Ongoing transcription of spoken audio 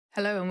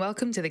Hello and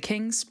welcome to the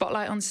King's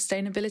Spotlight on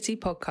Sustainability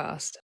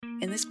podcast.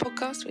 In this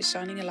podcast, we're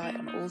shining a light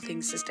on all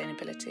things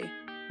sustainability.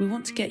 We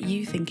want to get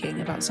you thinking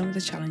about some of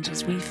the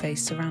challenges we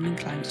face surrounding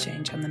climate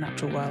change and the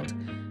natural world,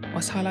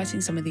 whilst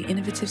highlighting some of the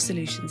innovative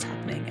solutions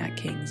happening at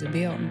King's and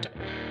beyond.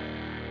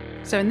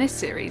 So in this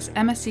series,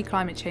 MSc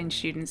Climate Change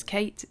students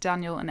Kate,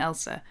 Daniel and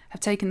Elsa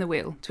have taken the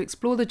wheel to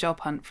explore the job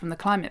hunt from the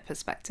climate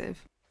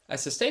perspective.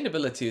 As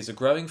sustainability is a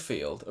growing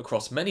field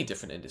across many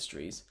different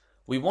industries,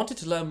 we wanted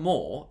to learn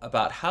more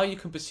about how you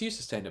can pursue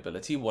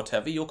sustainability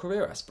whatever your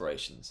career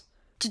aspirations.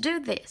 To do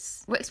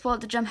this, we explored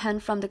the job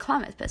hunt from the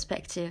climate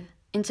perspective,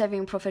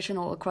 interviewing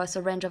professionals across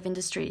a range of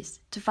industries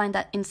to find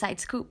that inside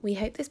scoop. We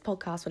hope this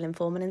podcast will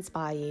inform and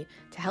inspire you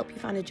to help you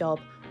find a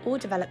job or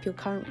develop your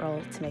current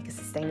role to make a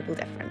sustainable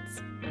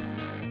difference.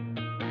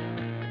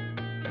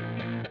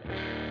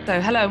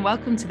 So hello and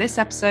welcome to this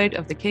episode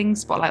of the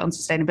King's Spotlight on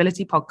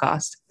Sustainability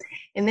podcast.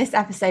 In this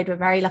episode, we're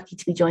very lucky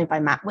to be joined by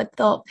Matt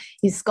Woodthorpe,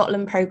 who's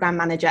Scotland Programme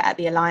Manager at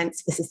the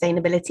Alliance for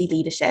Sustainability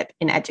Leadership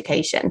in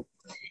Education.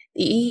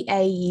 The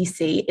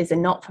EAUC is a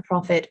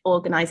not-for-profit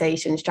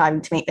organisation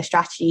striving to make the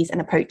strategies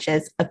and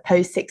approaches of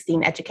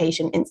post-16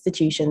 education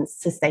institutions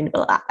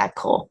sustainable at their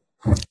core.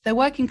 Their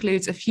work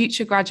includes a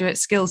future graduate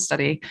skills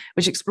study,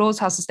 which explores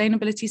how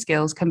sustainability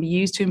skills can be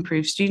used to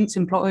improve students'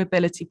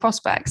 employability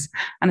prospects,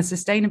 and a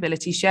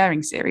sustainability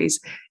sharing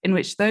series, in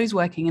which those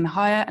working in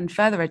higher and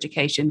further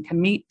education can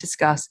meet,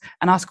 discuss,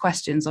 and ask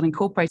questions on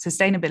incorporating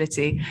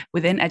sustainability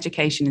within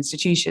education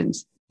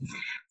institutions.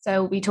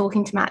 So we'll be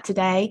talking to Matt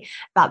today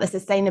about the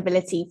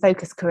sustainability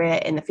focused career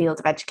in the field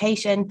of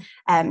education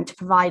to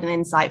provide an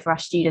insight for our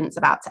students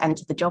about to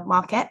enter the job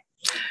market.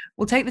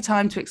 We'll take the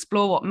time to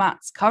explore what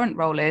Matt's current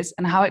role is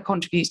and how it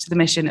contributes to the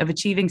mission of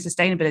achieving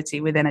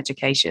sustainability within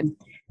education.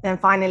 Then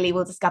finally,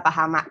 we'll discover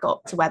how Matt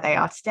got to where they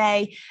are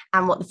today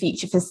and what the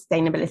future for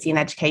sustainability in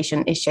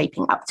education is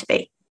shaping up to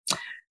be.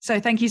 So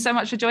thank you so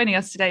much for joining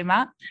us today,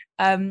 Matt.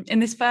 In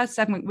this first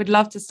segment, we'd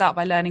love to start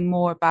by learning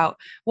more about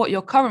what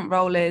your current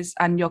role is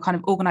and your kind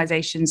of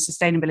organisation's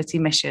sustainability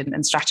mission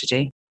and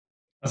strategy.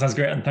 That sounds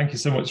great. And thank you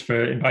so much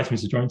for inviting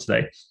me to join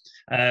today.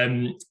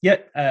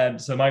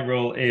 So my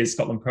role is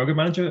Scotland Programme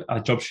Manager. I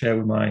job share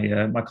with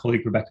my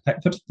colleague Rebecca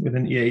Peckford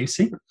within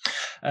EAUC.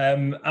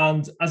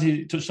 And as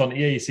you touched on,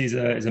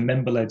 EAUC is a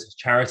member-led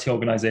charity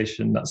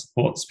organisation that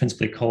supports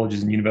principally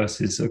colleges and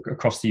universities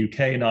across the UK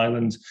and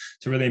Ireland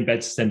to really embed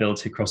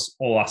sustainability across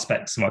all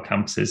aspects of our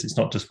campuses. It's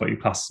not just what you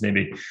class as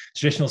maybe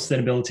traditional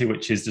sustainability,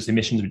 which is just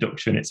emissions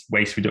reduction, it's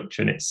waste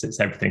reduction, it's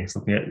everything. It's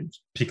looking at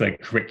particularly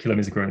curriculum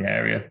is a growing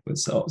area, but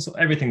so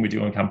everything we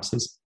do on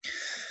campuses.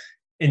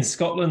 In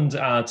Scotland,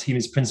 our team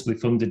is principally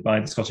funded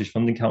by the Scottish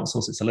Funding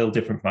Council, so it's a little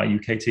different from our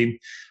UK team.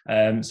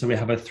 So we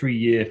have a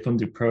 3-year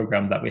funded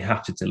programme that we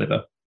have to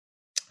deliver.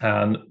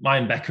 And my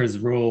and Becca's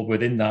role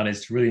within that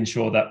is to really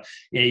ensure that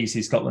the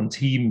EAUC Scotland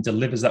team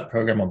delivers that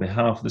programme on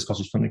behalf of the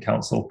Scottish Funding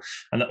Council,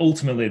 and that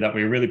ultimately that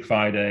we really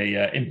provide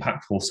a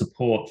impactful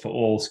support for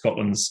all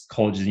Scotland's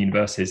colleges and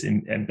universities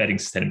in embedding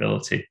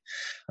sustainability.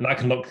 And that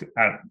can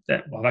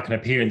that can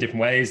appear in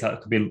different ways.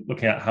 That could be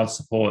looking at how to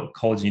support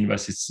colleges and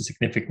universities to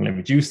significantly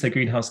reduce their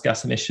greenhouse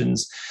gas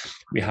emissions.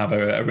 We have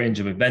a range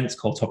of events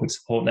called Topic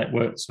Support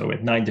Networks, so we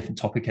have 9 different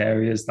topic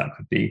areas. That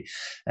could be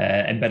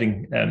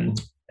embedding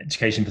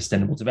education for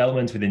sustainable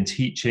development within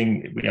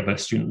teaching. We have a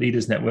student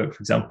leaders network, for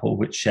example,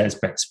 which shares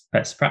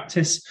best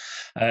practice.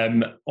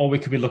 Or we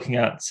could be looking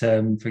at,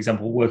 for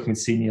example, working with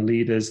senior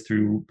leaders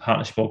through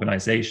partnership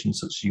organisations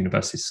such as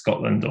University of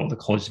Scotland or the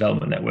College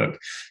Development Network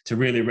to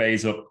really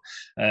raise up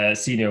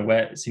senior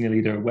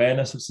leader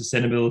awareness of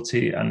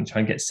sustainability and try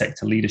and get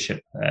sector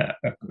leadership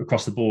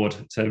across the board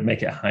to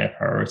make it a higher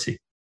priority.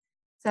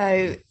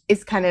 So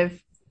it's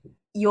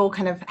you're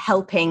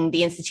helping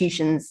the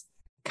institutions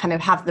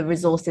have the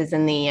resources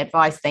and the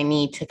advice they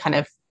need to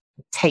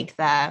take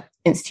their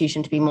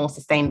institution to be more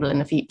sustainable in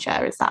the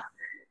future. Is that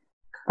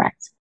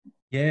correct?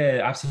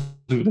 Yeah,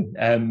 absolutely.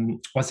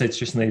 What I say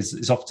traditionally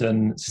is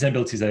often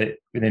sustainability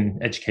within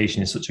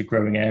education is such a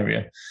growing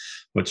area,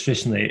 but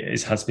traditionally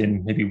it has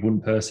been maybe one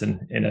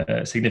person in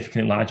a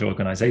significantly large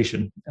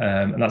organisation,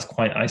 and that's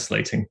quite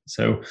isolating.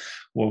 So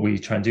what we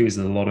try and do is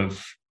a lot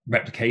of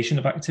replication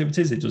of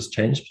activities. It does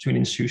change between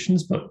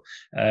institutions, but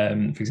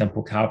for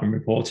example, carbon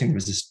reporting,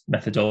 there's this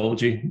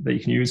methodology that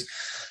you can use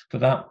for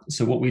that.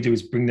 So what we do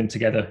is bring them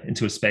together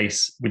into a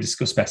space. We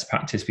discuss best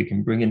practice. We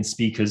can bring in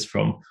speakers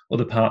from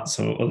other parts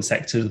or other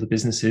sectors of the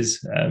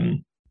businesses.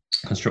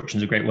 Construction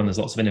is a great one. There's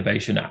lots of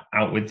innovation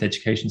out with the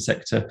education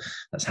sector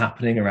that's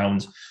happening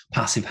around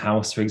passive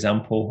house, for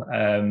example,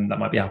 that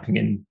might be happening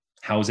in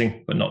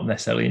housing, but not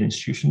necessarily in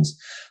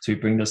institutions. So we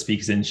bring those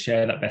speakers in,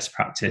 share that best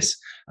practice,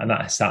 and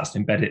that starts to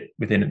embed it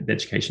within the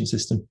education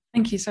system.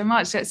 Thank you so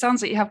much. So it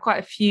sounds like you have quite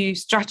a few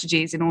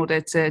strategies in order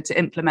to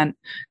implement,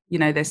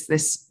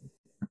 this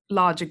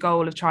larger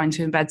goal of trying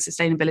to embed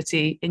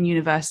sustainability in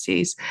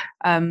universities.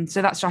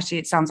 So that strategy,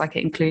 it sounds like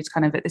it includes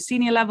at the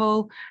senior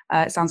level.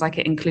 It sounds like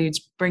it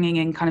includes bringing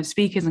in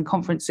speakers and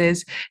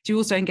conferences. Do you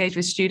also engage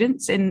with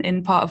students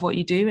in part of what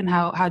you do, and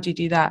how do you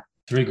do that?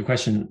 It's a really good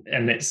question,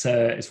 and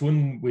it's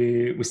one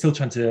we're still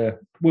trying to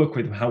work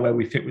with how well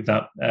we fit with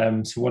that.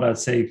 So what I'd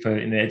say for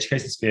in the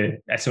education sphere,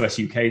 SOS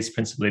UK is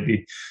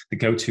principally the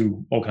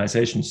go-to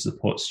organisation to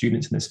support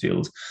students in this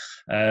field.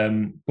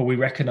 But we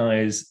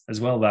recognise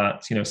as well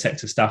that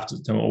sector staff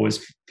don't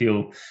always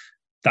feel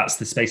that's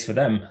the space for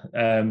them,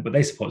 but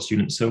they support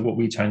students. So what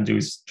we try and do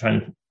is try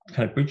and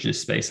kind of bridge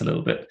this space a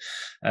little bit.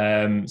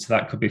 So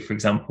that could be, for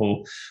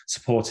example,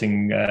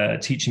 supporting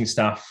teaching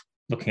staff,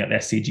 looking at the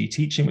SCG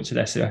teaching, which is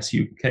the SOS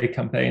UK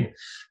campaign.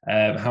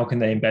 How can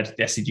they embed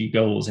the SCG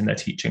goals in their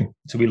teaching?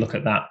 So we look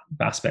at that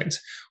aspect.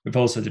 We've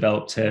also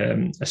developed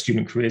a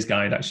student careers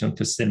guide actually on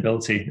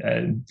sustainability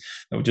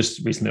that we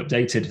just recently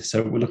updated.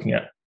 So we're looking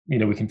at, we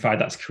can provide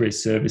that to career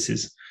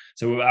services.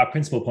 So our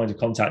principal point of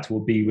contact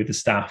will be with the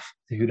staff,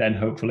 who then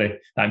hopefully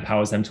that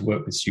empowers them to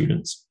work with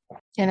students.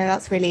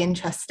 That's really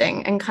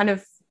interesting. And kind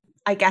of,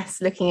 I guess,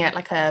 looking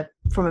at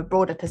from a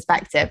broader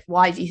perspective,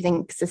 why do you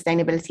think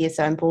sustainability is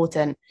so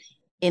important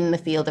in the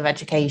field of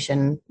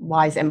education?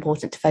 Why is it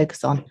important to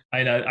focus on?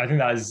 I know. I think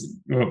that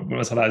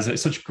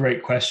is such a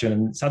great question.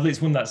 And sadly,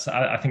 it's one that's,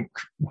 I think,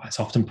 it's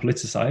often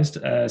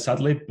politicized,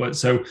 sadly. But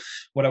so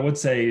what I would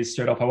say is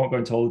straight off, I won't go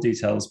into all the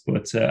details,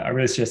 but I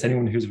really suggest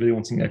anyone who's really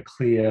wanting a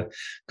clear,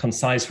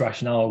 concise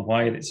rationale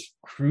why it's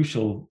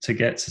crucial to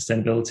get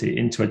sustainability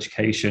into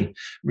education,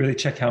 really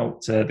check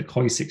out the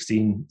COI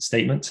 16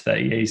 statement that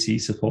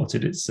EAC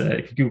supported. It's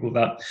if you Google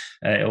that,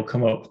 it'll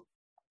come up.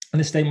 And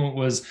this statement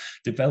was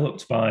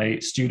developed by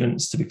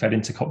students to be fed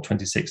into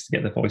COP26 to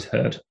get their voice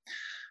heard.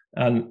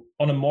 And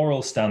on a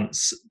moral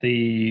stance,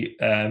 the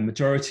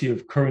majority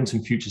of current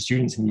and future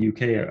students in the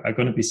UK are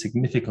going to be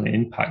significantly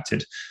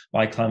impacted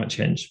by climate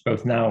change,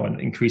 both now and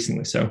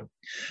increasingly so.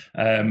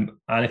 And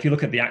if you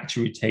look at the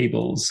actuary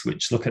tables,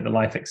 which look at the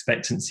life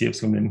expectancy of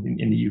someone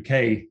in the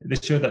UK,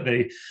 they show that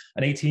an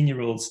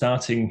 18-year-old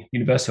starting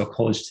university or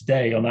college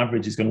today, on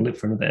average, is going to live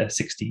for another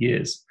 60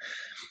 years.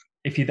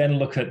 If you then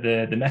look at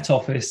the Met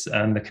Office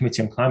and the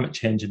Committee on Climate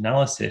Change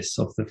analysis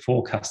of the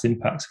forecast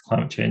impacts of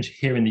climate change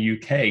here in the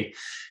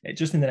UK,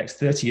 just in the next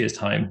 30 years'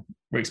 time,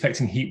 we're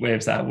expecting heat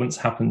waves that once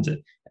happened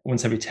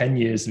once every 10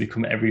 years to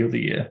become every other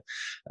year.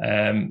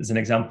 As an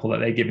example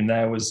that they given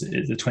there was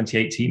the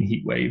 2018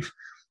 heat wave.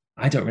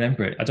 I don't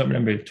remember it. I don't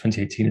remember if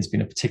 2018 has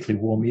been a particularly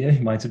warm year.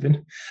 It might have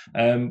been.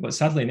 But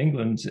sadly in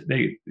England,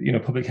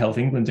 Public Health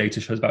England data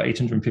shows about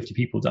 850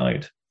 people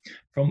died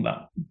from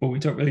that. But we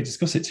don't really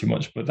discuss it too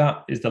much. But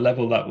that is the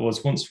level that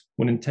was once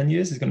 1 in 10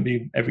 years is going to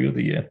be every other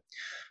year.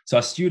 So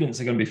our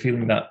students are going to be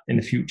feeling that in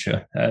the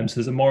future. So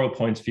there's a moral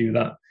point of view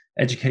that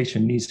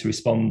education needs to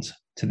respond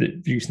to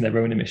reducing their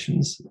own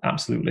emissions.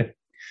 Absolutely.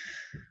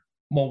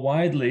 More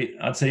widely,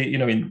 I'd say,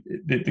 in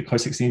the COI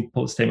 16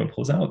 statement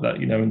pulls out that,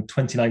 in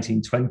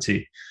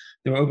 2019-20,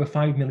 there were over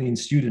 5 million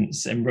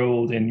students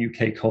enrolled in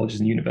UK colleges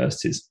and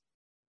universities.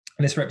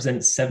 And this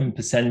represents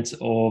 7%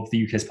 of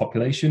the UK's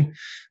population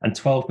and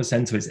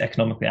 12% of its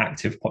economically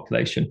active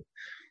population.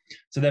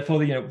 So therefore,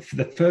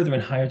 the further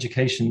and higher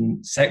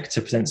education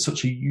sector presents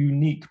such a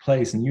unique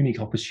place and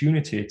unique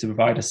opportunity to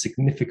provide a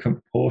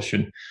significant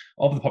proportion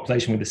of the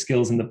population with the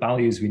skills and the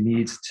values we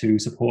need to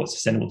support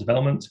sustainable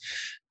development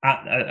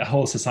at a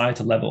whole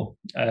societal level,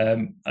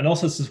 and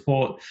also to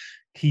support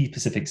key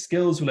specific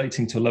skills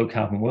relating to a low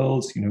carbon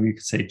world. We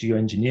could say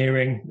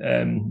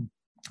geoengineering,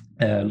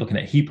 looking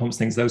at heat pumps,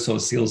 things, those sort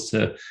of skills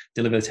to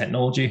deliver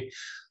technology.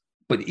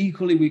 But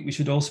equally, we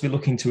should also be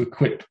looking to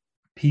equip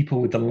people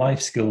with the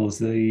life skills,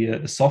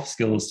 the soft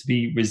skills to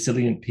be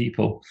resilient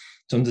people,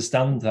 to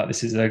understand that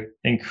this is an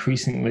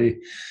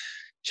increasingly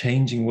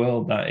changing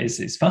world that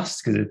is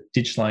fast because of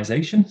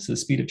digitalization. So the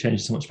speed of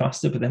change is so much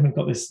faster, but then we've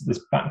got this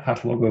back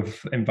catalogue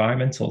of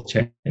environmental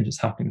change that's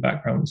happening in the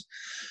background.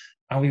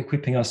 Are we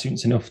equipping our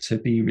students enough to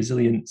be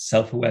resilient,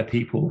 self-aware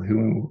people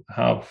who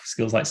have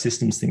skills like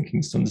systems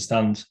thinking to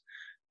understand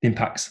the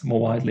impacts more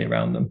widely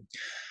around them?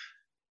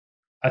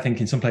 I think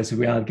in some places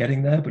we are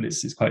getting there, but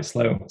it's quite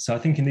slow. So I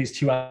think in these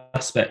two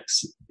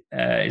aspects,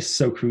 it's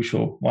so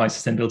crucial why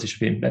sustainability should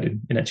be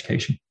embedded in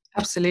education.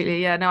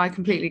 Absolutely. Yeah, no, I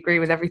completely agree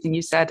with everything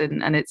you said.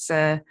 And it's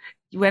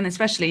when,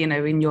 especially,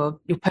 in your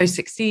post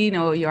 16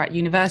 or you're at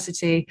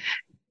university,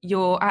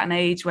 you're at an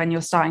age when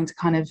you're starting to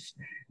kind of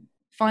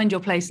find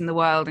your place in the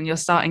world and you're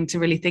starting to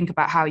really think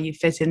about how you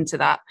fit into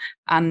that.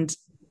 And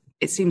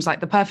it seems like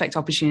the perfect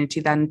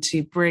opportunity then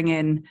to bring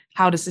in,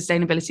 how does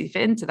sustainability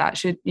fit into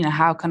that?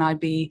 How can I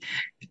be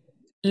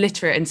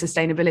literate in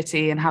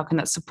sustainability, and how can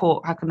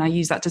I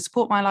use that to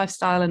support my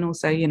lifestyle? And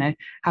also,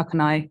 how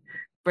can I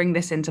bring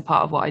this into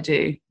part of what I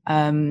do?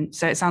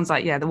 So it sounds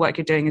like, the work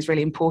you're doing is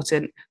really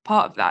important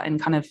part of that, in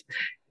kind of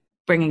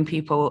bringing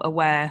people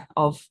aware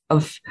of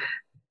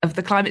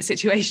the climate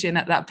situation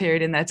at that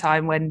period in their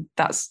time when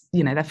that's,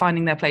 they're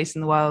finding their place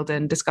in the world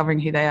and discovering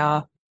who they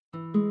are.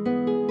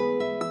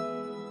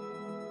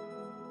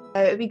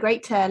 So it'd be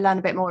great to learn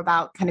a bit more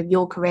about kind of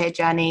your career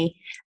journey,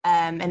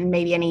 and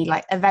maybe any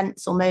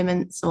events or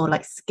moments or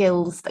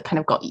skills that kind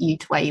of got you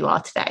to where you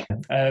are today.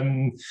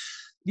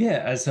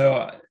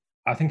 So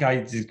I think I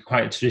did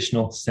quite a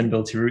traditional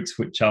sustainability route,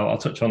 which I'll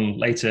touch on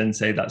later and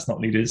say that's not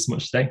needed as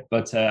much today.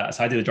 But so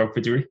I did a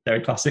geography degree,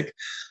 very classic.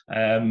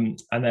 And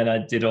then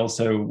I did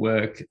also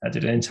work, I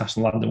did an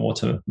international land and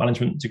water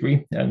management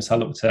degree. So I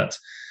looked at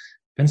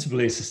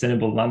principally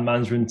sustainable land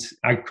management,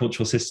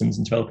 agricultural systems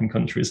in developing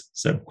countries.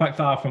 So quite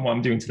far from what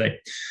I'm doing today.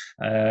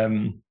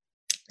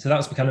 So that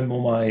was kind of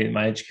more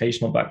my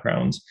educational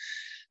background.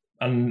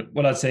 And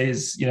what I'd say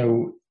is,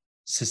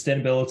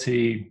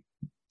 sustainability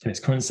in its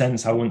current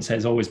sense, I wouldn't say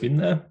has always been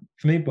there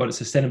for me, but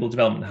sustainable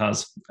development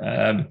has.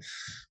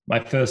 My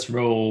first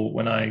role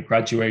when I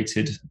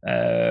graduated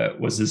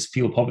was as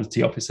field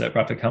poverty officer at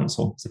Bradford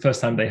Council. It's the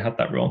first time they had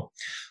that role.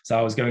 So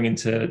I was going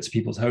into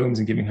people's homes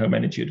and giving home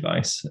energy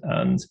advice.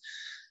 And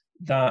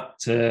that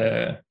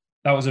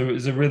was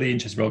a really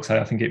interesting role because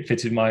I think it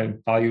fitted my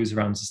values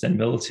around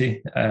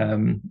sustainability,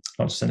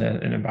 not just in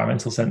an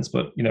environmental sense,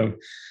 but,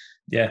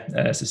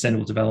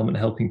 sustainable development,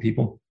 helping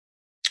people.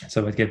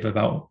 So I'd give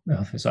about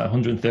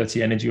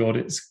 130 energy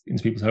audits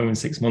into people's home in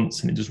 6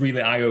 months, and it just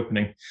really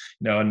eye-opening,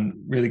 and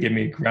really gave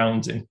me a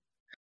grounding.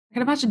 I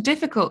can imagine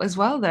difficult as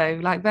well, though.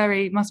 Like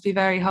must be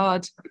very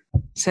hard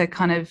to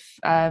kind of,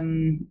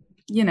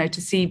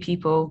 to see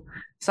people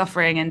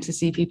suffering and to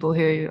see people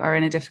who are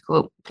in a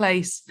difficult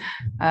place.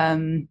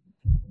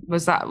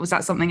 Was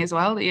that something as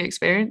well that you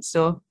experienced,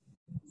 or?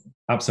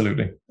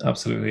 Absolutely,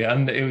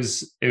 and it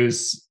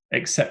was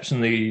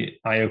exceptionally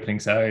eye-opening.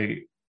 So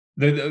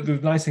the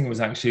nice thing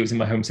was actually it was in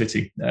my home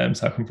city.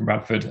 So I come from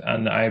Bradford,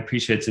 and I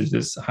appreciated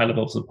there's high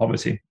levels of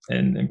poverty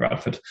in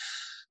Bradford.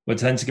 But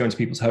then to go into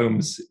people's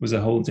homes was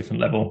a whole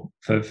different level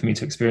for me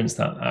to experience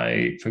that.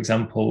 For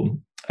example,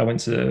 I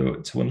went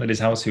to one lady's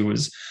house who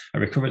was a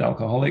recovered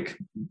alcoholic,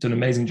 done an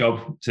amazing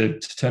job to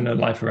turn her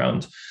life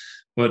around.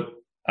 But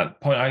at the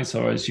point I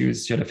saw her, she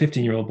had a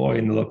 15-year-old boy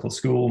in the local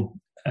school,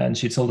 and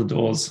she'd sold the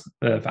doors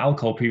for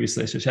alcohol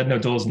previously, so she had no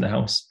doors in the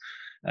house.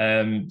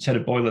 She had a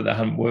boiler that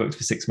hadn't worked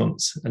for 6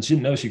 months, and she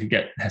didn't know she could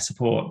get her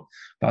support.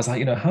 But I was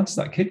like, how does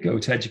that kid go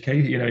to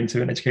educate,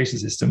 into an education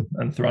system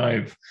and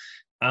thrive?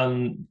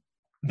 And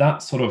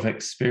that sort of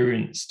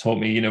experience taught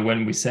me,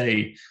 when we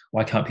say,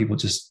 why can't people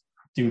just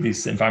do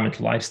this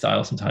environmental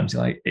lifestyle? Sometimes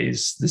you're like,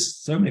 there's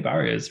so many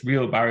barriers,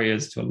 real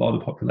barriers to a lot of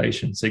the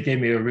population. So it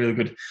gave me a really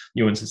good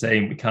nuance of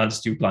saying we can't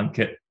just do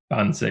blanket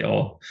bans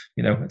or,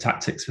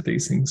 tactics for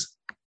these things.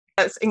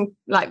 That's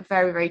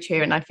very, very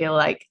true. And I feel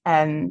like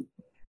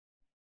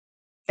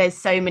there's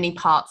so many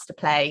parts to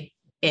play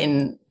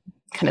in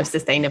kind of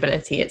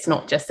sustainability. It's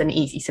not just an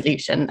easy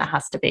solution. There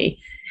has to be,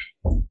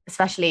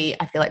 especially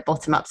I feel like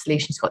bottom-up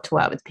solutions got to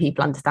work with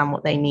people, understand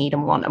what they need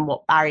and want and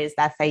what barriers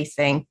they're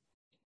facing.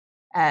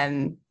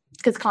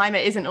 Because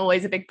climate isn't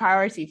always a big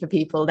priority for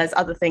people. There's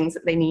other things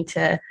that they need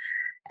to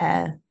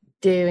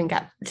do and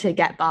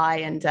get by.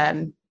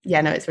 And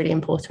it's really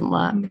important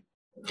work.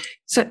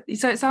 So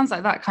it sounds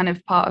like that kind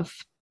of part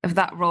of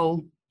that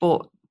role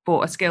brought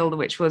a skill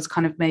which was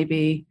kind of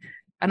maybe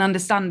an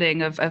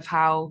understanding of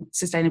how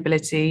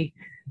sustainability,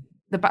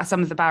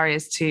 some of the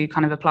barriers to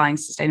kind of applying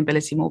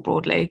sustainability more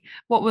broadly.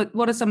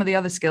 What are some of the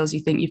other skills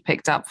you think you've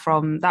picked up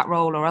from that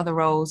role or other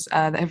roles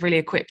that have really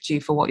equipped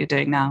you for what you're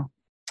doing now?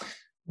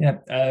 Yeah,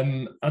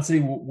 I'd say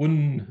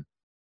one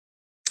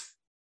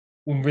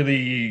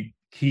really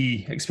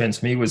key experience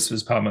for me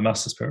was part of my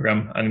master's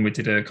program, and we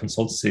did a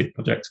consultancy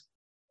project.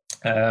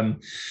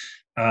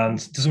 And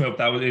to sum up,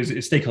 that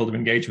was stakeholder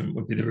engagement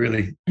would be the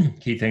really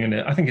key thing. And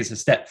I think it's a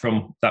step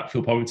from that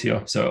field poverty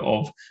officer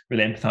of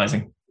really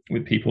empathizing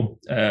with people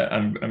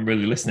and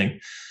really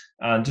listening.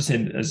 And just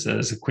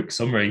as a quick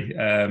summary,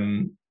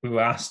 we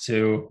were asked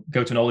to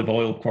go to an olive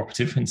oil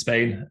cooperative in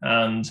Spain,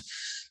 and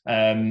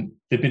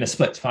there'd been a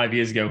split 5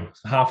 years ago.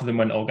 Half of them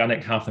went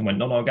organic, half of them went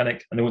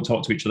non-organic, and they wouldn't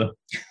talk to each other.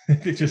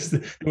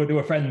 they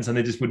were friends, and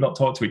they just would not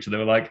talk to each other.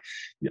 They were like,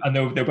 I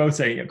know they're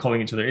both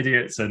calling each other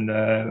idiots and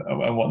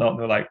whatnot.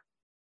 They were like,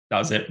 that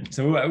was it.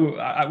 So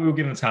we were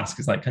given a task.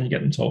 It's like, can you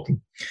get them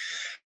talking?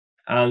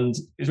 And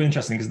it was really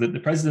interesting because the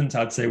president,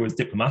 I'd say, was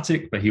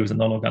diplomatic, but he was a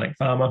non-organic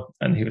farmer,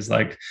 and he was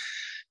like,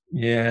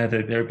 yeah,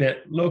 they're a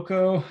bit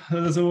loco,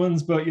 those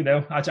ones, but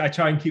I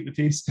try and keep the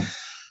peace.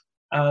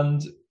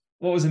 And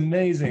what was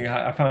amazing,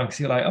 I found, because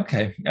you're like,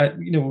 okay,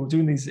 we were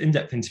doing these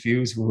in-depth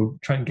interviews, we were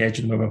trying to engage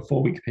with them over a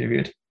 4-week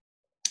period,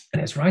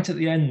 and it's right at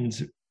the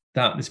end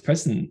that this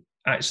president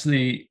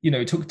actually,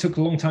 it took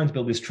a long time to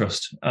build this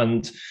trust,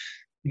 and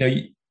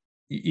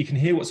you can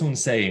hear what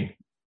someone's saying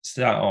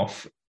start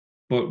off,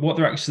 but what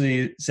they're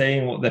actually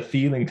saying, what they're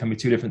feeling, can be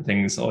two different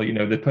things, or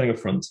they're putting a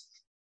front.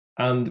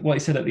 And what he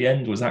said at the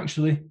end was,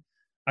 actually,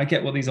 I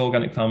get what these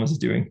organic farmers are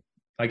doing,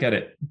 I get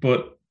it,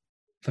 but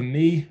for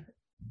me,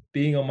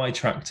 being on my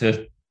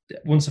tractor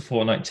once a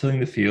fortnight, tilling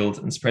the field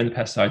and spraying the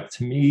pesticide,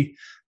 to me,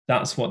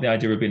 that's what the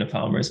idea of being a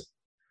farmer is.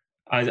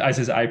 I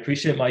says, I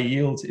appreciate my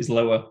yield is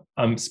lower,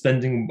 I'm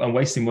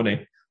wasting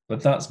money,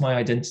 but that's my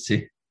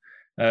identity.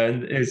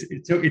 And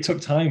it took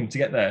time to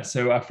get there.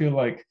 So I feel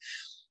like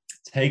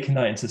taking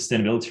that into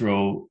sustainability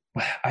role,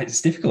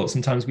 it's difficult.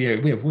 Sometimes we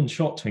have one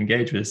shot to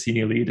engage with a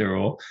senior leader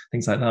or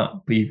things like that,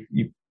 but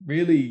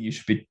you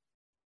should be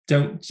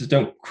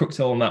don't crux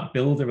all on that.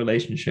 Build a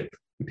relationship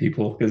with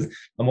people,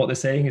 and what they're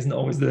saying isn't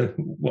always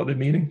what they're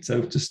meaning.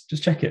 So just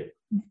check it,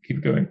 keep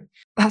it going.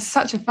 That's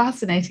such a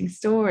fascinating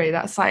story.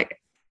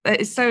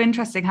 It's so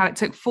interesting how it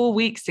took 4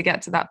 weeks to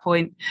get to that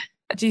point.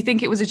 Do you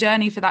think it was a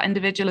journey for that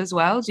individual as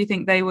well? Do you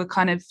think they were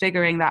kind of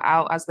figuring that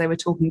out as they were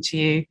talking to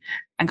you,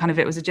 and kind of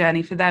it was a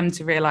journey for them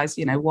to realize,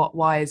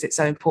 why is it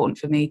so important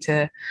for me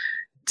to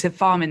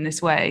farm in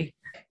this way?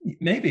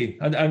 Maybe,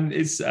 and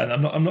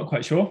I'm not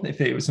quite sure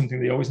if it was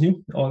something they always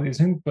knew or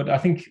but I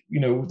think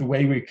the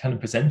way we kind of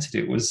presented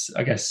it was,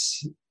 I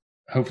guess,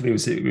 hopefully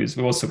it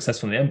was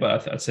successful in the end.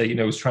 But I'd say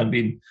it was trying to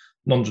be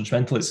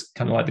non-judgmental. It's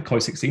kind of like the COI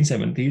 16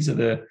 statement. These are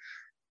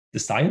the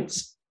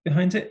science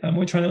behind it, and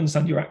we're trying to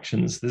understand your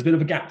actions. There's a bit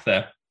of a gap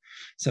there,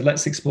 so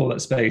let's explore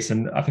that space.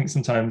 And I think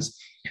sometimes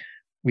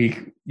we,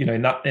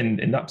 in that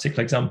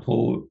particular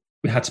example,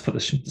 we had to put the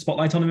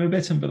spotlight on him a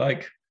bit and be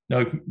like,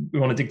 no, we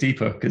want to dig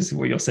deeper because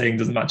what you're saying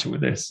doesn't match up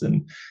with this.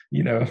 And,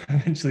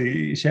 eventually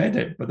he shared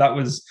it. But that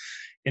was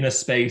in a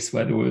space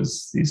where there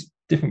was these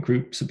different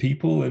groups of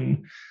people.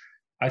 And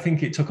I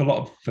think it took a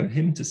lot for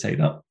him to say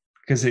that,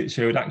 because it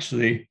showed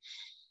actually,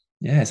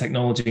 it's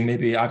acknowledging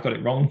maybe I've got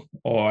it wrong,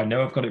 or I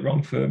know I've got it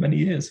wrong for many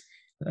years.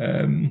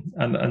 And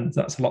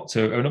that's a lot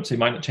to own up to. It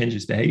might not change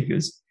his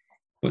behaviors,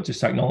 but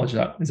just to acknowledge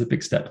that is a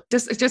big step.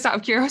 Just out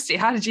of curiosity,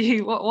 how did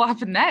you, what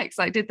happened next?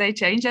 Like, did they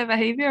change their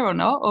behavior or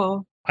not?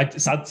 Or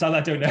sadly,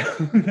 I don't know.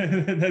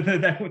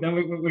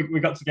 Then we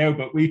got to go,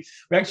 but we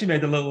actually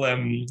made a little.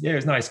 It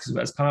was nice because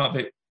as part of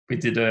it, we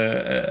did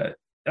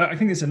I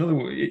think it's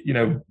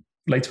another.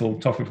 Later we'll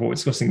talk before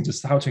discussing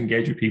just how to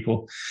engage with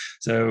people.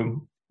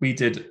 So we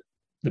did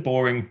the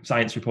boring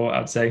science report,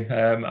 I'd say.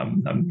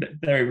 I'm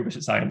very rubbish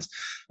at science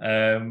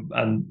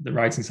and the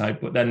writing side.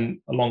 But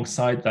then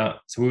alongside that,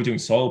 so we were doing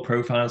soil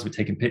profiles, we're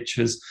taking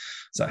pictures.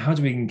 So how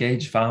do we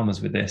engage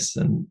farmers with this?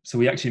 And so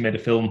we actually made a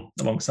film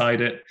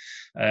alongside it.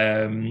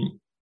 And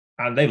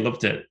they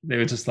loved it. They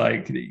were just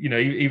like,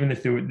 even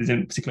if they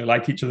didn't particularly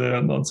like each other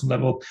on some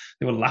level,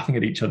 they were laughing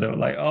at each other,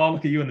 like, oh,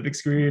 look at you on the big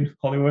screen,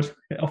 Hollywood,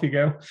 off you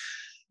go.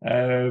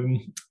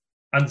 And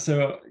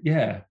so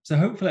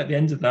hopefully at the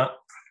end of that,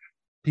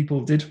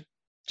 people did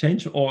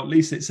change, or at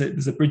least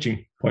there's a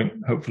bridging point.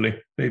 Hopefully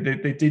they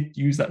did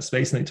use that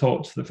space and they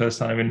talked for the first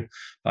time in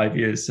 5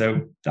 years.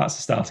 So that's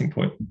the starting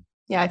point.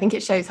 Yeah, I think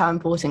it shows how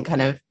important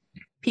kind of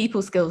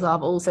people skills are,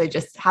 but also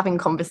just having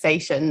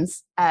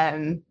conversations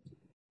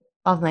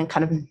rather than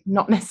kind of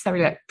not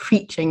necessarily like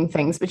preaching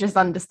things, but just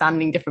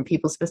understanding different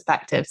people's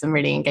perspectives and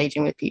really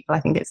engaging with people. I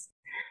think it's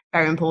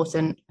very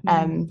important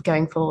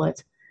going forward.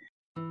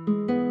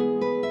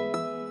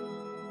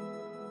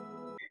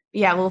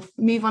 Yeah, we'll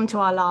move on to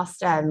our last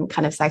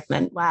kind of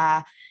segment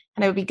where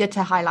it would be good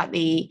to highlight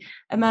the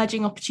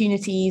emerging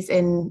opportunities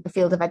in the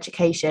field of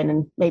education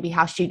and maybe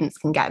how students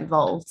can get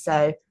involved.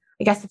 So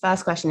I guess the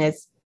first question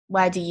is,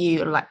 where do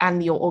you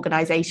and your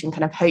organisation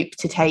kind of hope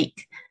to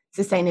take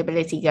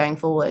sustainability going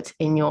forward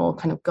in your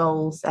kind of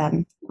goals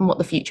and what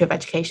the future of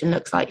education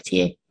looks like to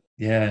you?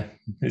 Yeah,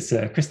 it's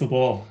a crystal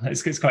ball.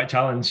 It's quite a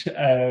challenge.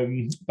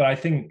 But I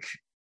think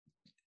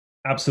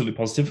absolutely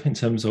positive in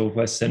terms of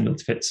where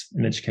sustainability fits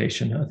in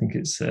education. I think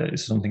it's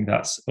something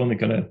that's only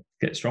going to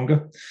get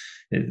stronger.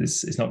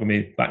 It's not going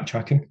to be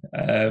backtracking.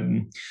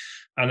 And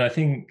I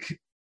think,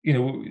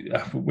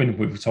 when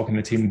we were talking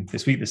to the team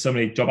this week, there's so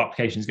many job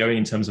applications going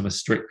in terms of a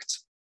strict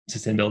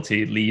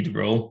sustainability lead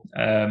role.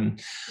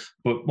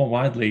 But more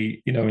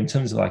widely, in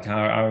terms of like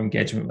our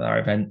engagement with our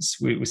events,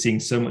 we're seeing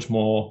so much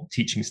more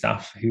teaching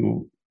staff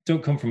who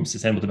don't come from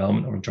sustainable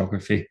development or a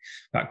geography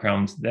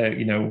background.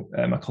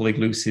 My colleague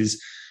Luce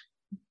is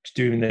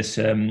doing this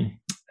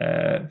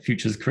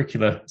futures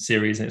curricula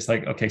series, and it's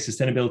like, okay,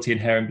 sustainability and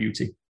hair and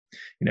beauty.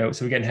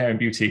 So we're getting hair and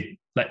beauty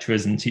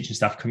lecturers and teaching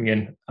staff coming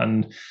in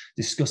and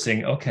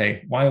discussing,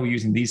 okay, why are we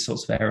using these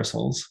sorts of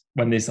aerosols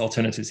when there's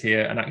alternatives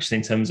here? And actually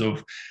in terms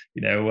of,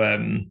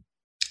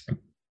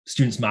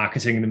 students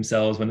marketing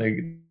themselves when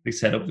they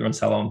set up their own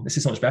salon, this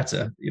is so much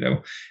better.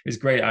 It's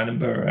great. I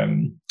remember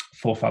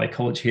Forth Valley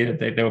College here,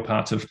 they were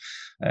part of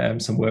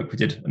some work we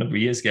did a number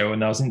of years ago,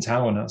 and I was in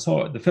town and I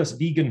saw the first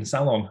vegan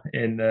salon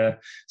in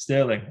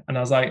Stirling, and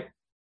I was like,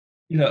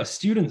 a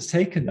student's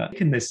taken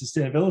this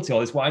sustainability,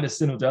 or this wider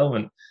sustainable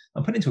development,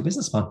 and put it into a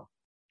business plan.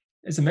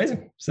 It's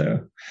amazing.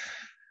 So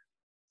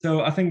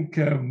I think,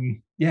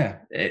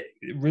 it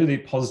really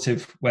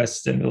positive where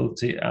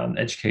sustainability and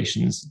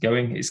education is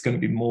going. It's going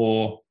to be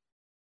more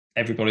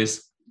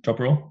everybody's job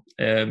role.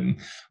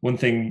 One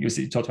thing you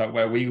talked about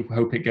where we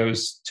hope it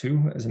goes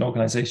to as an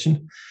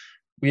organisation,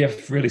 we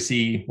have really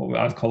see what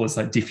I'd call as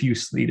like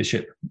diffuse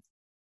leadership.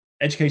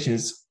 Education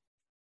is,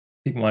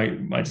 people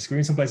might disagree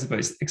in some places, but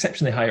it's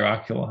exceptionally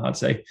hierarchical, I'd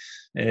say.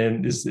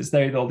 There's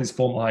all these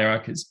formal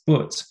hierarchies,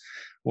 but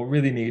what we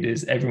really need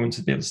is everyone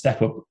to be able to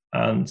step up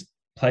and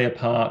play a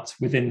part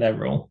within their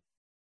role.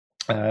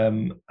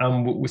 And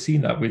we're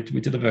seeing that. We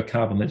deliver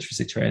carbon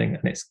literacy training,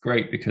 and it's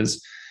great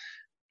because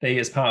they,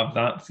 as part of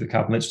that, for the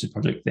carbon literacy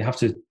project, they have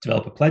to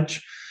develop a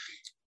pledge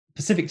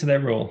specific to their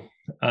role.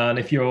 And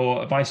if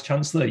you're a vice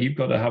chancellor, you've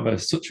got to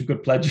have such a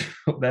good pledge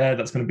up there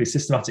that's going to be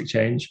systematic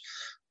change.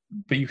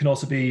 But you can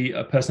also be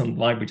a person on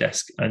the library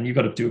desk, and you've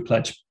got to do a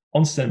pledge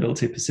on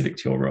sustainability specific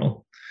to your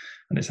role.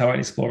 And it's how I'm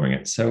exploring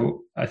it.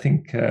 So I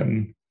think,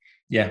 we're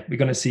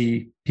going to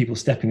see people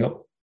stepping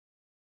up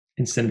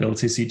in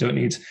sustainability. So you don't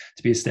need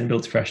to be a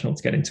sustainability professional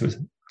to get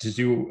to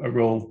do a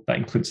role that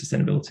includes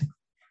sustainability.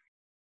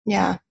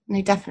 Yeah,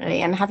 no,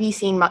 definitely. And have you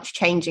seen much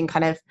change in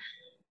kind of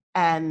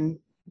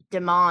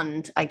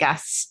demand, I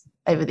guess,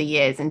 over the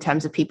years in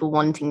terms of people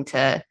wanting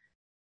to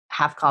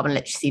have carbon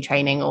literacy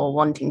training or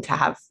wanting to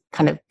have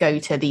kind of go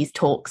to these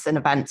talks and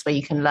events where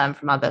you can learn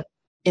from other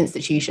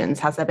institutions?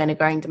 Has there been a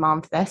growing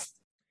demand for this?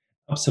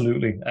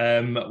 Absolutely.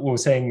 We're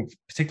saying,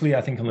 particularly,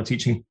 I think, on the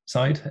teaching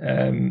side,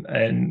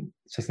 and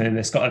so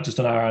in Scotland, I've just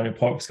done our annual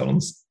report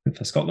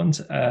for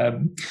Scotland.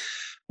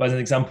 But as an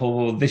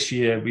example, this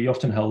year we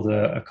often held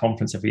a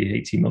conference every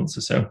 18 months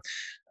or so,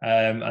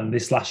 and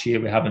this last year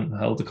we haven't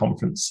held a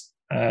conference,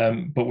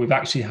 but we've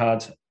actually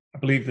had, I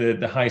believe,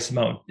 the highest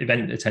amount of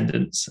event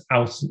attendance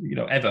out,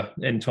 ever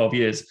in 12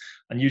 years.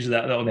 And usually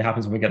that only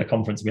happens when we get a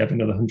conference and we have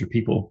another 100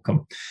 people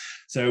come.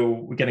 So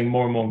we're getting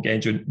more and more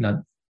engagement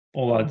in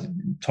all our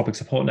topic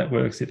support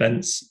networks,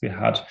 events. We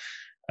had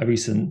a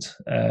recent,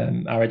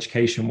 our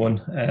education one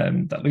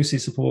that Lucy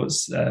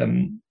supports.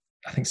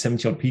 I think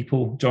 70 odd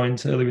people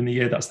joined earlier in the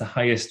year. That's the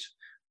highest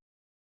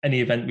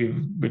any event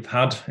we've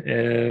had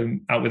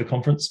out with a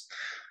conference.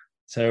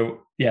 So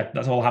yeah,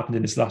 that's all happened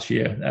in this last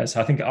year.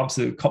 So I think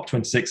absolutely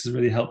COP26 has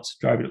really helped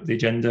drive it up the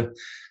agenda,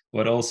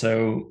 but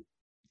also,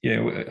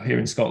 here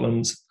in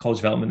Scotland, College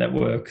Development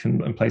Network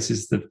and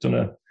places that have done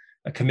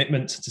a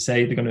commitment to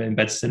say they're going to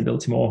embed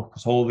sustainability more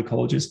across all the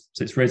colleges.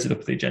 So it's raised it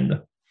up the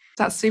agenda.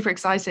 That's super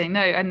exciting.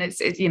 No, and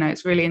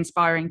it's really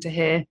inspiring to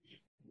hear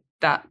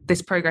that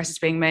this progress is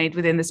being made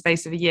within the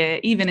space of a year,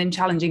 even in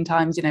challenging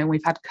times.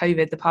 We've had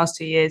COVID the past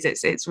 2 years.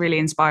 It's really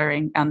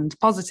inspiring and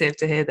positive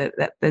to hear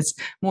that there's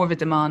more of a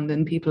demand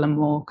and people are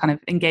more kind of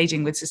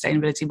engaging with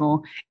sustainability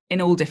more in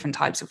all different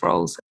types of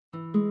roles.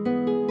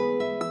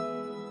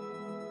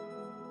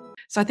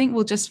 So I think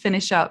we'll just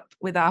finish up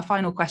with our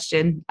final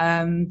question.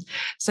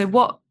 So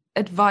what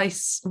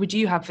advice would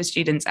you have for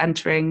students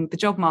entering the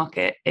job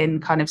market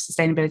in kind of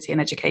sustainability and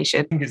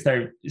education? I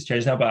think it's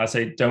changed now, but I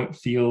say don't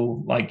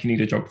feel like you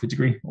need a geography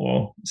degree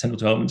or central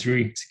development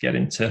degree to get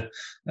into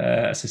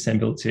a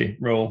sustainability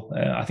role.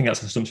 I think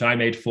that's an assumption I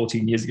made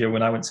 14 years ago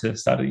when I went to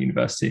start at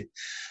university.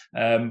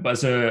 But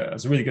as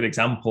a really good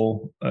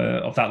example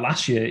of that,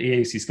 last year,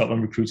 EAC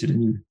Scotland recruited a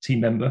new team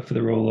member for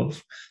the role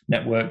of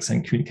networks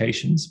and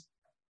communications.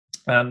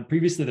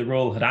 Previously, the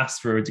role had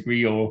asked for a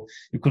degree or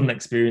equivalent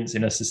experience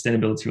in a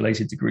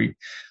sustainability-related degrry,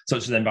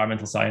 such as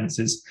environmental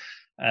sciences.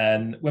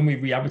 And when we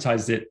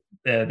re-advertised it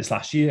this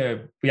last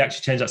year, we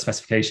actually changed that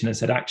specification and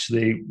said,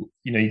 actually,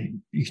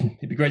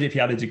 it'd be great if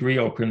you had a degree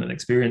or equivalent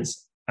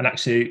experience. And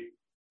actually,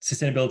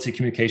 sustainability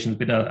communications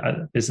within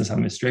a business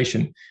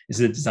administration is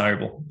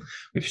desirable.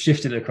 We've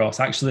shifted it across.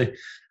 Actually,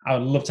 I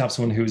would love to have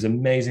someone who is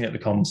amazing at the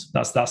comms.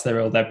 That's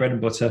their bread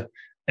and butter.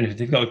 And if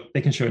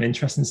they can show an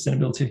interest in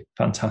sustainability,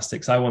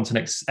 fantastic. So I want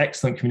an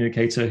excellent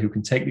communicator who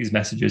can take these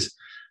messages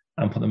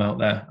and put them out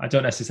there. I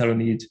don't necessarily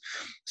need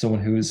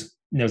someone who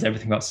knows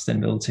everything about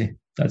sustainability.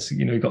 That's,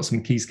 you've got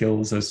some key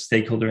skills as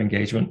stakeholder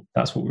engagement.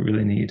 That's what we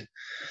really need.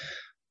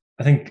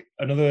 I think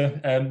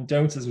another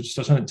don't, as we just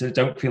touched on,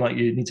 don't feel like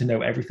you need to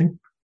know everything.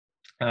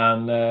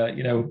 And,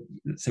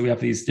 so we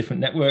have these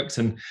different networks,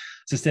 and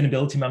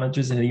sustainability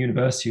managers in a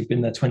university who've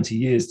been there 20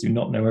 years do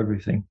not know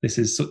everything. This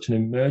is such an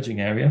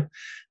emerging area.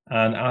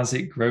 And as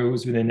it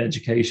grows within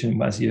education,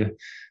 let's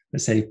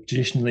say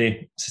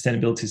traditionally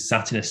sustainability is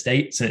sat in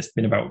estates and it's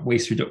been about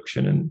waste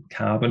reduction and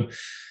carbon.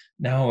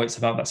 Now it's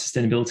about that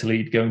sustainability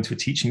lead going to a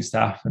teaching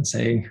staff and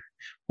saying,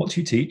 what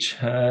do you teach?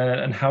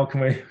 And how can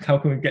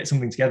we get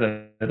something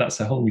together? That's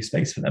a whole new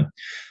space for them.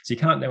 So you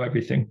can't know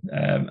everything.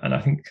 And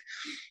I think,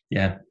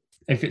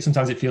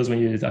 sometimes it feels when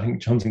you're, I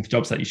think, hunting for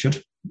jobs that you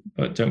should,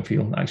 but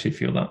don't actually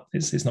feel that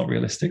it's not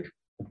realistic.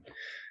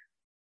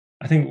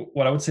 I think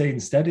what I would say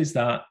instead is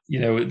that,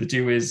 the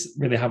do is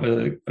really have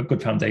a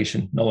good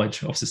foundation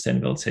knowledge of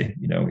sustainability.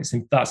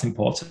 That's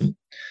important.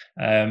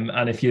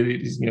 And if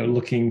you're,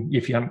 looking,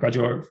 if you haven't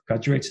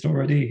graduated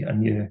already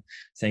and you're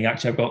saying,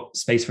 actually, I've got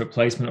space for a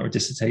placement or a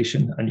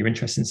dissertation and you're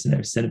interested in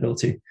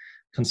sustainability,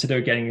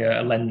 consider getting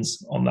a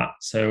lens on that.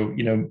 So,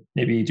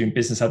 maybe you're doing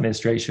business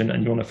administration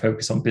and you want to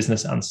focus on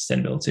business and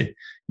sustainability.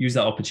 Use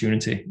that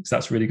opportunity because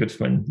that's really good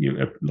for when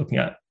you're looking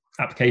at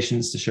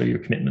applications to show your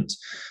commitment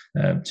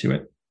to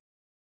it.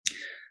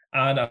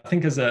 And I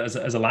think as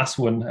a last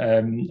one,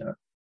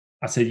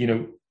 I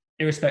say,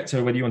 irrespective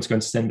of whether you want to go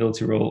into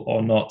sustainability role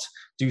or not,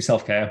 do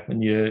self-care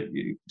when you're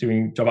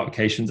doing job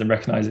applications and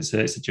recognize it's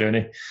a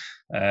journey.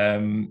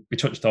 We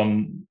touched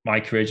on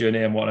my career journey,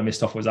 and what I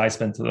missed off was I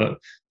spent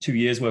 2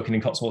 years working in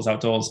Cotswolds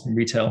Outdoors in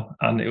retail,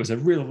 and it was a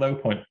real low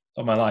point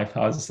of my life.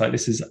 I was just like,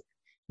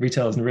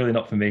 retail is really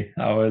not for me.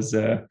 I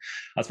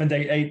spent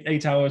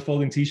eight hours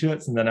folding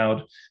t-shirts, and then I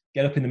would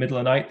get up in the middle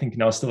of the night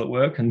thinking I was still at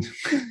work and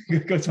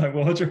go to my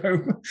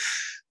wardrobe.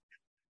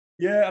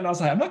 Yeah, and I was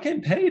like, I'm not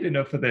getting paid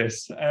enough for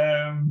this.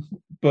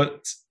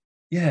 But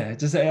yeah,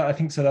 I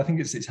think so. I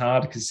think it's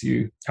hard because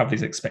you have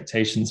these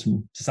expectations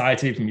from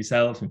society, from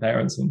yourself, from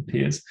parents and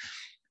peers.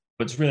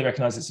 But just really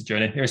recognize it's a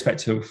journey,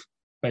 irrespective of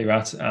where you're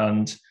at.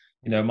 And,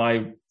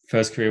 my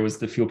first career was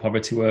the fuel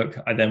poverty work.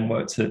 I then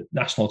worked at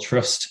National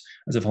Trust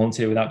as a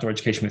volunteer with outdoor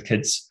education with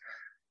kids,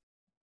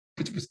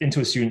 into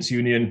a students'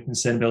 union and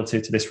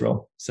sustainability to this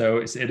role. So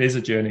it is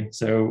a journey.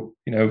 So,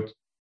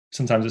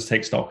 sometimes just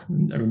take stock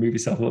and remove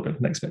yourself a little bit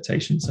from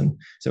expectations, and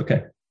it's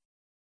okay.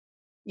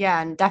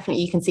 Yeah, and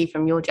definitely you can see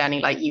from your journey,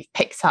 like you've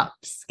picked up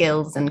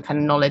skills and kind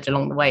of knowledge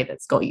along the way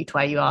that's got you to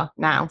where you are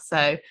now. So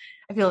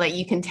I feel like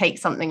you can take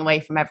something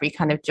away from every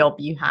kind of job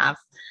you have,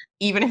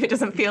 even if it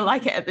doesn't feel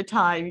like it at the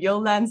time,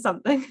 you'll learn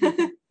something.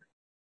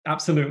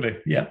 Absolutely.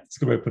 Yeah, it's a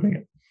good way of putting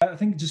it. I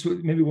think just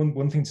maybe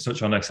one thing to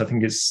touch on next, I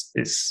think it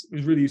was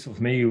really useful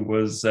for me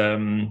was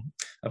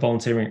a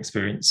volunteering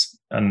experience,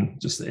 and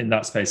just in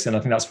that space. And I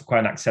think that's quite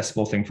an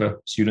accessible thing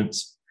for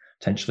students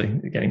potentially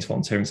getting into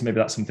volunteering. So maybe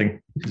that's something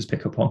you can just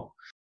pick up on.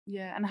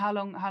 Yeah. And how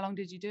long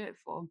did you do it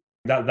for?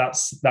 That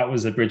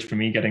was a bridge for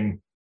me getting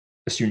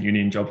a student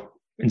union job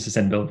in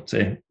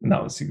sustainability, and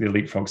that was the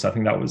leapfrog. So I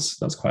think that was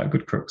quite a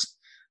good crux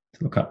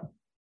to look at.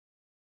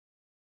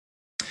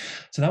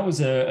 So that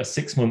was a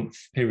 6-month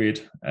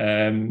period.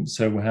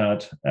 So we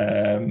had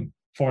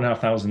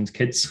 4,500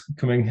 kids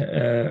coming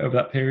over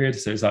that period.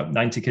 So it's like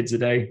 90 kids a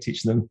day,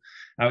 teaching them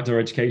outdoor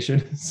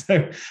education.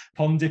 So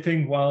pond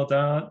dipping, wild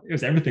art, it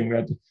was everything. We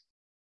had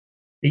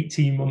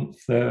 18-month,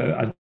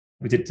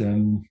 we did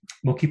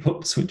mucky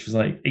pups, which was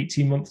like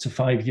 18-month to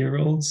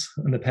 5-year-olds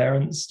and the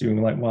parents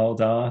doing like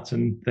wild art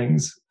and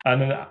things.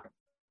 And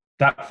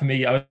that for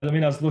me, I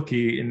was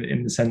lucky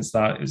in the sense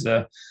that it was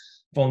a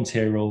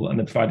volunteer role and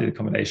they provided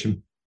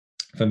accommodation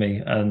for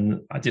me.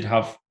 And I did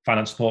have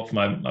financial support from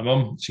my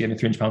mum. She gave me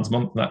 £300 a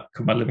month, and that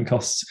covered my living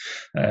costs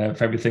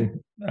for everything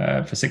for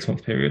a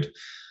 6-month period.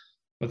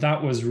 But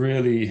that was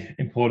really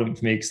important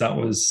for me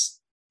because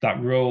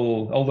that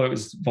role, although it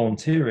was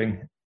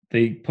volunteering,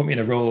 they put me in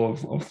a role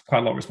of quite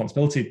a lot of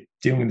responsibility,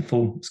 dealing with the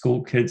full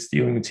school kids,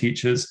 dealing with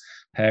teachers,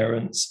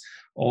 parents,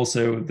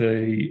 also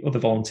the other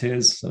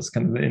volunteers. So it's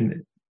kind of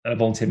in a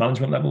volunteer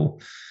management level.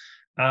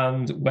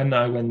 And when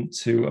I went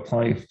to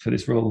apply for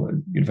this role at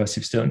University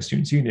of Stirling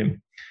Students'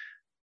 Union,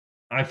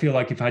 I feel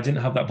like if I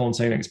didn't have that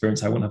volunteering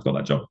experience, I wouldn't have got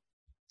that job.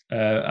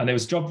 And it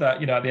was a job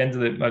that, at the end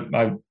of it,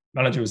 my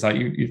manager was like,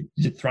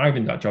 you thrive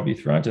in that job. You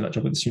thrived in that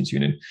job with the Students'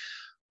 Union.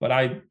 But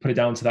I put it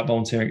down to that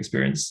volunteering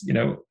experience,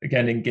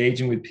 again,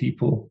 engaging with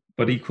people,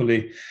 but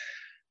equally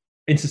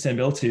in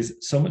sustainability,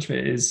 so much of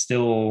it is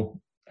still,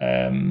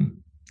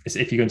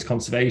 if you go into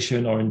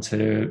conservation or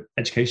into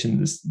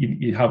education,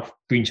 you have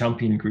green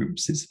champion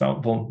groups. It's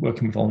about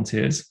working with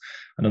volunteers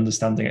and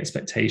understanding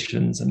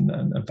expectations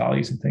and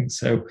values and things.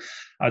 So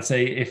I'd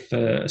say if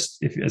as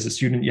a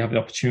student you have the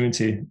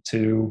opportunity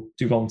to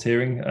do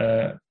volunteering,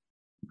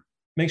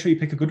 make sure you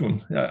pick a good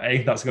one.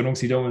 That's a good one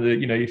because you don't want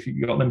to, if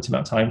you've got a limited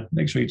amount of time,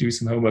 make sure you do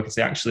some homework and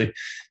say, actually,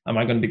 am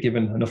I going to be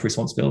given enough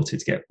responsibility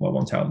to get what I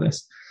want out of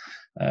this?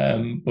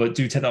 But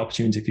do take that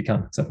opportunity if you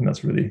can, because I think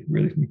that's really,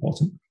 really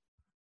important.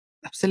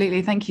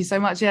 Absolutely. Thank you so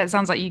much. Yeah, it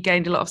sounds like you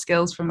gained a lot of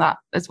skills from that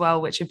as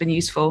well, which have been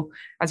useful,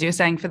 as you were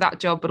saying, for that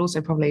job, but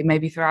also probably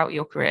maybe throughout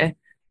your career.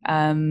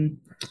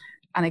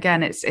 And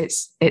again,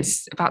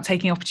 it's about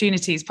taking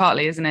opportunities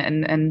partly, isn't it?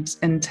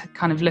 And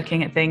kind of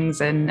looking at things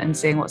and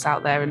seeing what's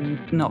out there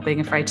and not being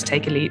afraid to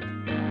take a leap.